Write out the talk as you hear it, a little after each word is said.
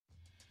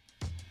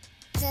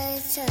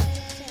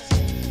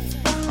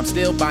I'm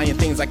still buying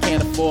things I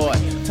can't afford.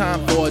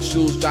 Time Ford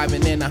shoes,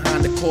 driving in a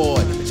Honda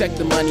Accord. Check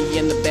the money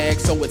in the bag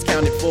so it's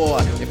counted for.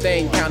 If they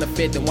ain't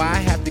counterfeit, then why I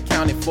have to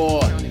count it for?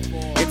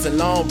 It's a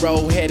long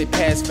road headed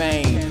past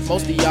fame.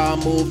 Most of y'all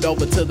moved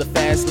over to the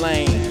fast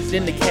lane.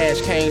 Then the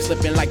cash came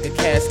slipping like a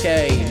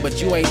cascade.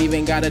 But you ain't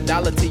even got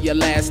 $1 to your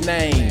last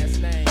name.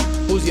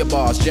 Who's your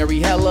boss, Jerry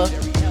Heller?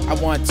 I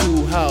want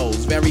 2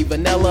 hoes, very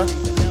vanilla.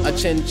 A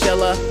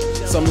chinchilla,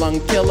 some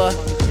lung killer.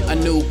 A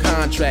new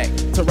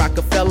contract to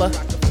Rockefeller.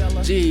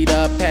 G'd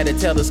up, had to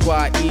tell the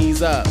squad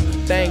ease up.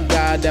 Thank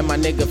God that my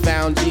nigga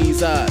found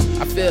Jesus.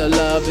 I feel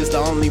love is the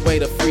only way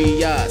to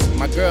free us.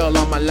 My girl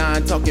on my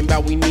line talking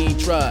about we need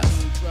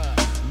trust,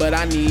 but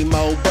I need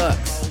more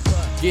bucks.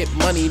 Get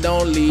money,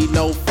 don't leave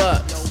no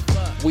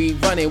fucks. We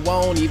run it,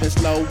 won't even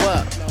slow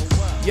up.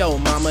 Yo,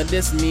 mama,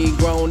 this me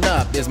grown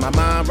up. Is my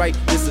mind right?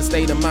 This the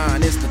state of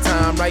mind. It's the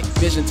time right.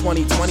 Vision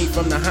 2020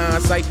 from the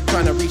hindsight.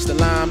 Trying to reach the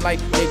limelight.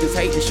 Niggas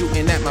hating,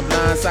 shooting at my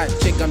blind side.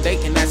 Chick I'm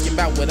dating, asking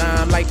about what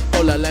I'm like.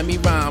 Hold up, let me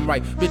rhyme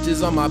right.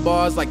 Bitches on my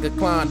bars like a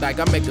Klondike.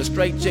 I make a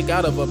straight chick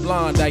out of a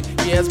Blondike.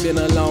 Yeah, it's been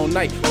a long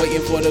night.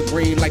 Waiting for the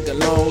green like a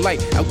long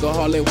light.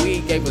 Alcohol and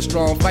weed gave a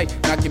strong fight.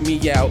 Knocking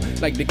me out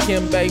like the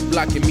Kimbe,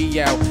 blocking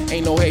me out.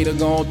 Ain't no hater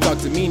gon' talk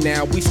to me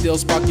now. We still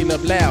sparking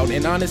up loud.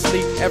 And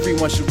honestly,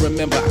 everyone should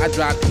remember I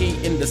drive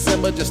heat in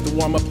December just to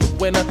warm up the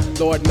winter.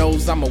 Lord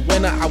knows I'm a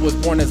winner. I was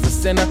born as a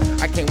sinner.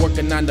 I can't work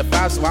a 9 to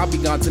 5, so I'll be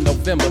gone to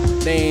November.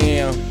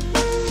 Damn,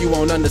 you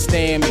won't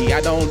understand me.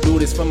 I don't do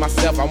this for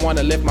myself. I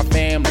wanna lift my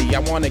family. I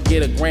wanna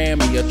get a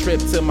Grammy, a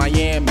trip to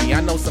Miami. I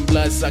know some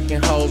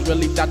blood-sucking hoes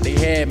really thought they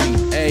had me.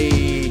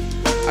 Ayy,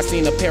 I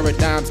seen the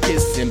paradigms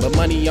kissing, but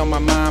money on my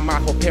mind, my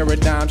whole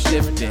paradigm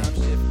shifting.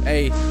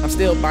 Ayy, I'm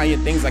still buying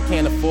things I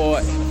can't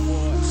afford.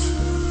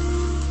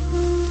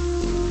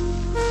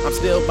 I'm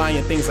still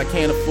buying things I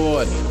can't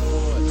afford.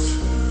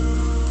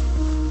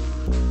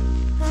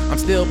 I'm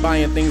still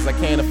buying things I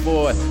can't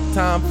afford.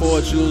 Time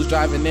Ford shoes,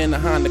 driving in a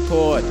Honda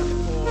Accord.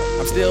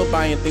 I'm still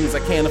buying things I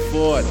can't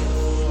afford.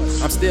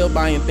 I'm still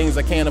buying things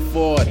I can't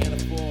afford.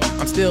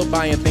 I'm still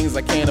buying things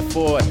I can't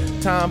afford.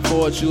 Time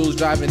Ford shoes,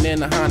 driving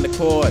in a Honda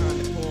Accord.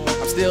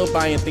 I'm still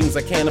buying things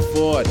I can't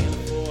afford.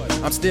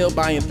 I'm still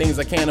buying things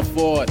I can't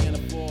afford.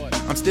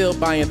 I'm still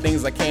buying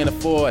things I can't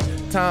afford.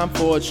 Time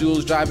Ford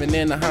shoes, driving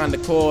in a Honda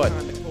Accord.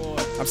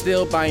 I'm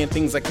still buying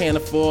things I can't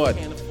afford.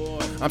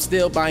 I'm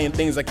still buying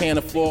things I can't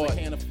afford.